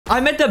I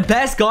meant the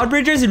best God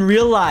Bridgers in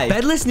real life.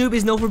 Bedless Noob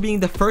is known for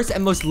being the first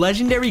and most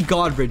legendary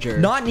God Bridger.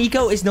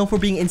 NotNico is known for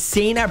being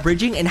insane at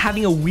bridging and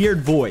having a weird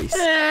voice.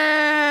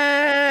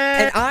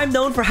 And I'm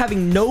known for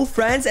having no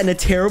friends and a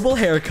terrible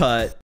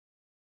haircut.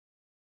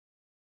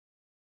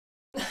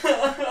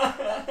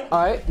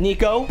 Alright,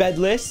 Nico,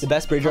 Bedless, the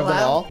best bridger of them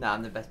all. Nah,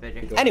 I'm the best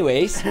bridger.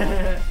 Anyways.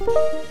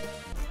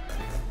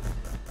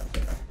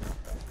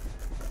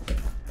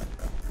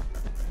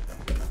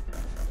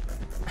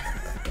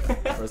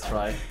 First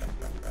try.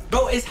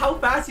 Bro, it's how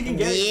fast you can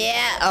get it.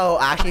 Yeah. Oh,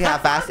 actually, how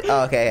fast?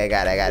 Oh, okay, I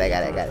got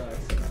it.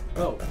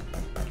 Bro,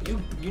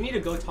 you need to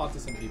go talk to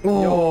some people.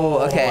 Ooh,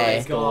 okay.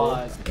 Oh my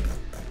god.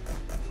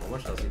 How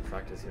much does he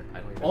practice here? I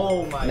don't even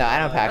Oh know. my god. No, I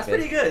don't practice. That's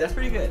pretty good. That's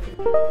pretty good.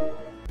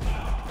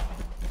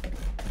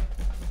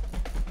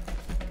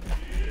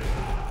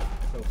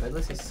 Bro,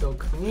 Bedless is so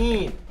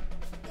clean.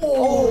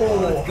 Oh,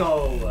 let's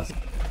go.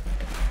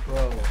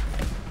 Bro.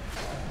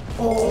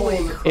 Oh,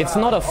 It's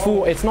not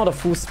a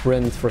full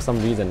sprint for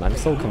some reason. I'm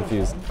so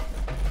confused.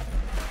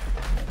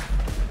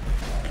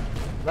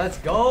 let's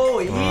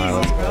go. Easy,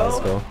 Let's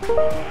bro. go.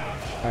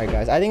 Alright,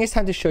 guys. I think it's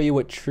time to show you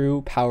what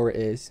true power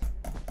is.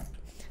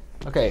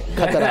 Okay,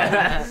 cut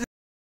that out.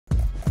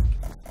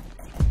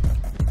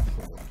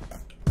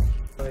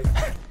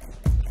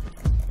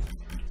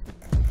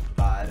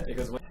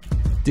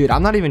 Dude,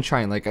 I'm not even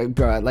trying. Like,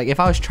 bro, like if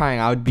I was trying,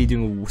 I would be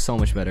doing so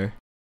much better.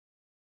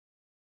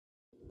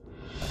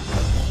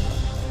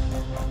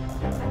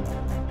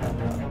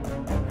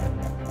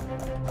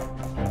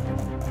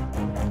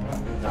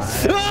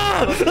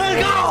 Let's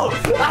go!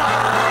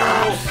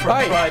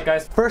 Alright,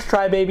 guys. First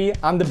try, baby.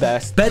 I'm the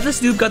best.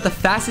 Bedless Noob got the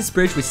fastest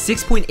bridge with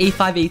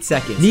 6.858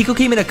 seconds. Nico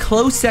came in a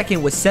close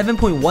second with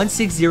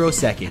 7.160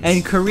 seconds.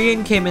 And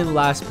Korean came in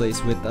last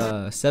place with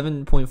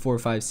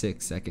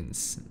 7.456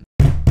 seconds.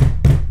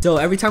 So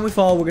every time we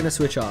fall, we're gonna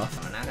switch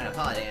off. We're not gonna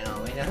fall, you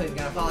know. We know who's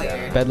gonna fall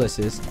here. Bedless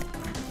is.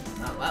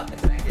 Oh, well,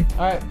 expected.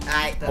 Alright.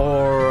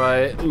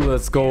 Alright,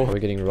 let's go. Are we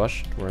getting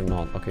rushed? We're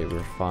not. Okay,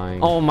 we're fine.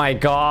 Oh my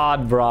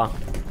god, bruh.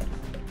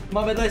 Come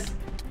on, Bedless.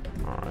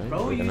 Alright,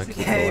 Bro, we're gonna you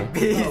keep can't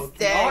going.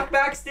 be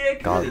Knockback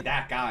stick? God. Really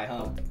that guy,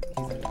 huh?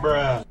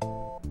 Bruh.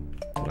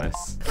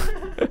 Nice.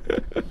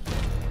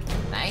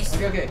 Nice.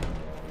 Okay.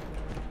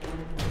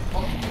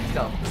 Let's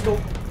go. Let's go.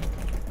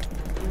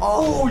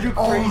 Oh, you're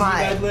crazy,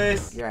 my.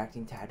 Bedless. You're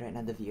acting tired right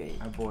now, the view.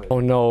 Our boy. Oh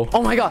no.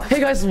 Oh my god.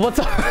 Hey guys, what's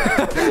up?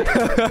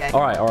 Okay.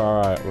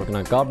 Alright. We're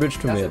gonna God bridge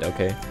to That's mid, it.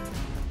 okay?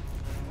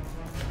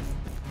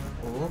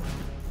 Ooh.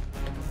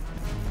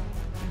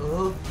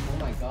 Ooh. Oh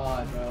my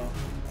god, bro.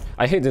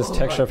 I hate this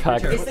texture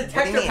pack. It's the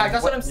texture pack,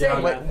 that's what I'm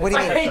saying. What do you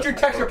I mean? hate your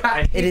texture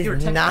pack. It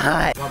is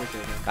not.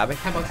 Garbage.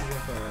 10 bucks is in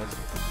for us.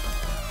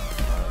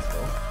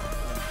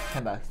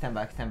 $10, $10,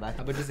 $10.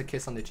 How about just a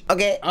kiss on the cheek?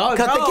 Okay, Oh,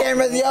 cut no. the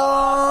cameras,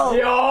 yo!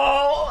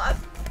 Yo!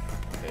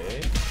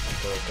 Okay.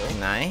 Go.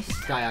 Nice.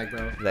 Sky eye,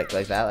 bro. Like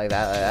that.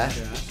 Yeah.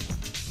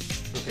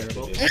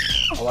 Terrible.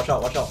 Oh, watch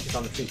out. He's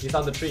on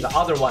the tree. The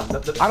other one.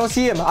 I don't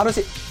see him. No, you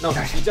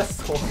just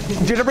saw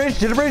him. Jitter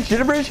bridge.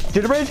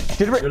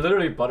 You're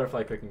literally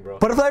butterfly clicking, bro.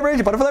 Butterfly bridge.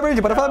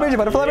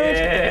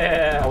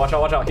 Yeah. Oh, watch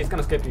out. He's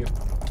gonna skip you.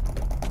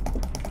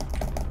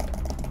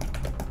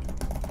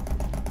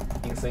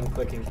 Insane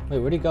clicking. Wait,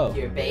 where'd he go?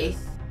 Your base.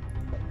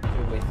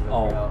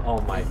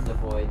 Oh my. The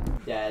void.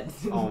 Dead.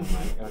 Oh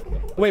my.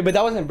 Okay. Wait, but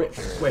that wasn't bridge.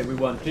 Wait, we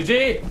won.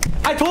 GG.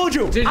 I told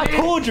you.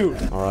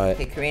 Alright.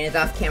 Okay, Korean is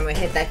off camera.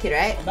 Hit that kid,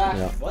 right? Back.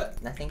 Yeah.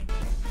 What? Nothing.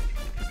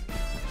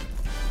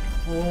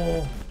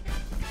 Oh.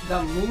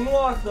 That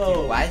moonwalk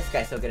though. Why is this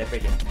guy so good at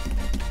bridging?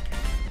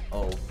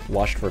 Oh.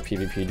 Washed for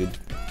PvP, dude.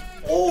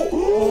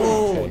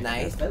 Oh, Okay.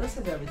 nice. Bedless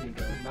has everything,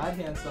 bro. Mad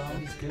handsome.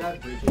 He's good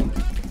at bridging.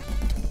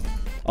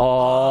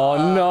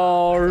 Oh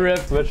no, rip.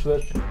 Switch.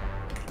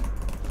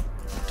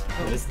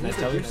 I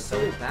tell you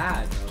so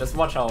bad. Bro. Just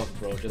watch out,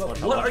 bro. Just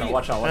watch what are out. you-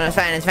 Watch out. No, it's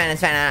fine.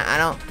 I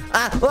don't.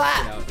 Ah!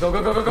 Go.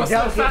 Okay.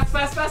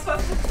 Fast.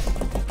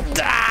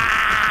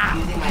 Ah!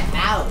 Using my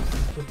mouse.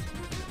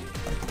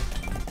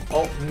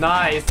 Oh,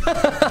 nice.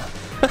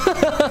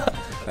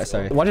 Alright,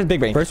 sorry. Watch his big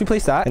brain. First we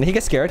place that, and then he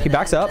gets scared. He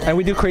backs up, and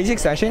we do crazy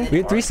extension.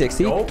 We do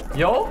 360.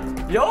 Yo.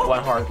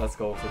 1 heart. Let's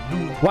go.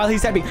 While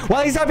he's tapping.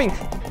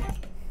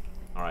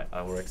 Alright,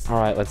 that works.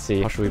 Alright, let's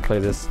see. How should we play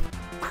this?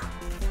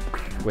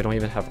 We don't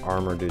even have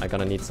armor, dude. I'm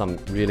gonna need some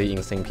really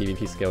insane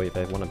PvP skill if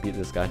I want to beat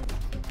this guy.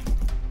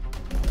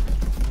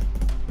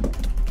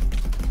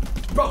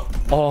 Bro.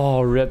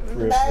 Oh, rip.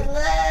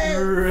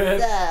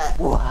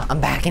 I'm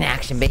back in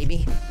action,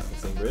 baby.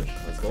 Insane bridge.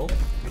 Let's go.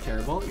 You're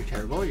terrible.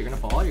 You're gonna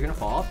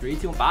fall. 3,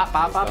 2, 1, bop.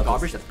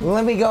 Garbage.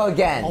 Let me go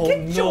again. Oh,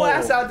 Get your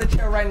ass out of the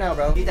chair right now,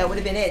 bro. Dude, that would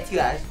have been it too.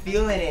 I was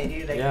feeling it,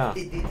 dude. Like, Yeah.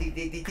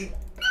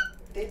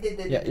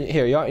 Yeah,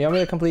 here, you want me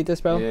to complete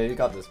this, bro? Yeah, you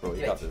got this, bro.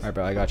 You got this. Alright,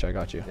 bro, I got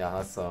you. Yeah,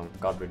 that's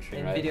God bridge thing,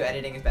 And right? video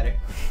editing is better.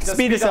 Just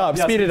Speed this up,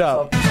 yeah, speed it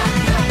up.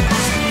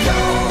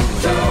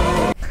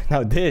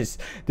 Now this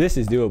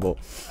is doable.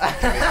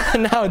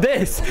 Now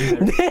this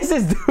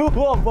is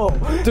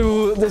doable.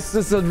 Dude, this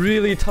is a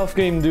really tough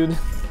game, dude.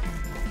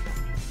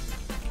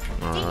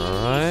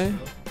 Alright.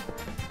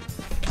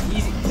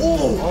 Easy.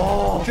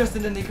 Oh! Just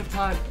in the nick of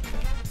time.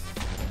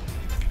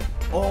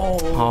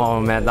 Oh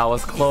man, that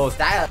was close.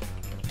 Style.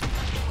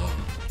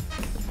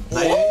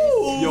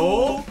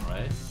 Yo!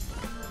 Right?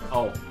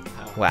 Oh.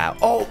 Wow.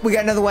 Oh, we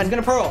got another one. He's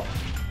gonna pearl.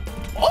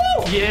 Oh!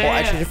 Oh,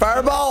 I should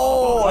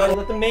fireball. Alright,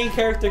 let the main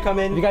character come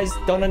in. If you guys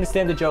don't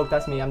understand the joke,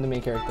 that's me. I'm the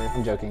main character.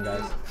 I'm joking,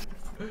 guys.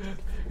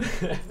 He's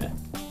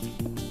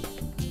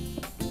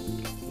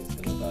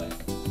gonna die.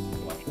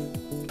 Watch.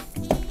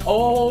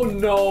 Oh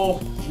no!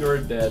 You're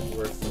dead.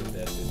 We're so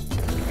dead, dude.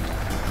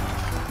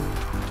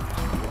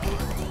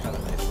 Kind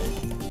of nice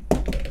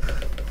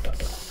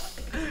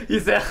save. He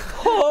said,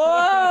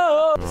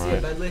 Oh! See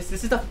it, Bedless.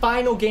 This is the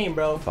final game,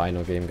 bro.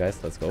 Final game, guys.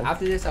 Let's go.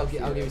 After this, I'll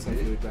give you some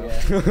food,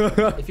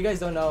 bro. If you guys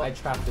don't know, I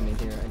trapped him in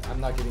here, and I'm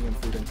not giving him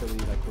food until he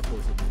like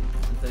reports it to me.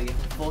 Until you get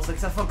the full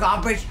successful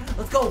God Bridge.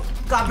 Let's go.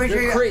 God Bridge.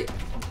 You're crit.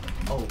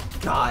 Oh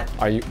God.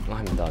 Are you?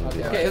 I'm done,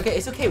 dude. Okay,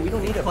 it's okay. We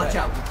don't need a Clutch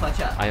out. Clutch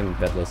out. I am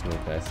Bedless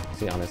Noob, guys. Is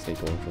he honestly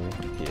going for me?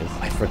 He is.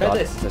 I forgot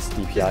Bedless. this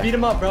DPI. Just beat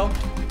him up, bro.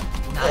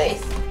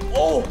 Nice.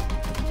 Oh!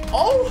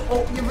 Oh!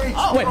 Oh, you reached.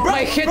 Oh, Wait,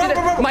 my hit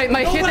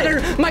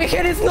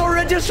is no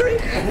registry.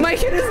 My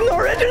hit is no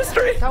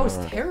registry. That was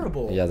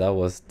terrible. Yeah, that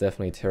was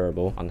definitely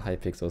terrible on high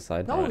pixel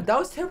side. No, that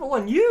was terrible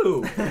on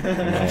you.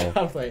 No.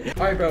 I'm playing.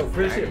 All right, bro.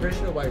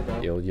 Version white, bro.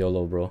 Yo,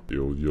 YOLO, bro.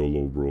 Yo,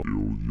 YOLO, bro.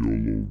 Yo,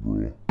 YOLO,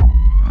 bro.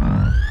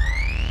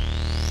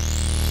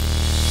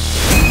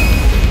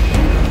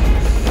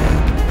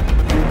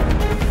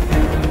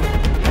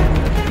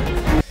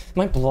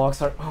 My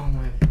blocks are. Oh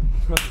my.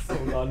 That's so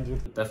done,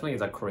 dude. definitely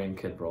is a Korean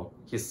kid, bro.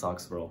 He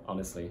sucks, bro.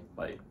 Honestly,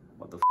 like,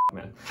 what the f,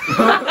 man.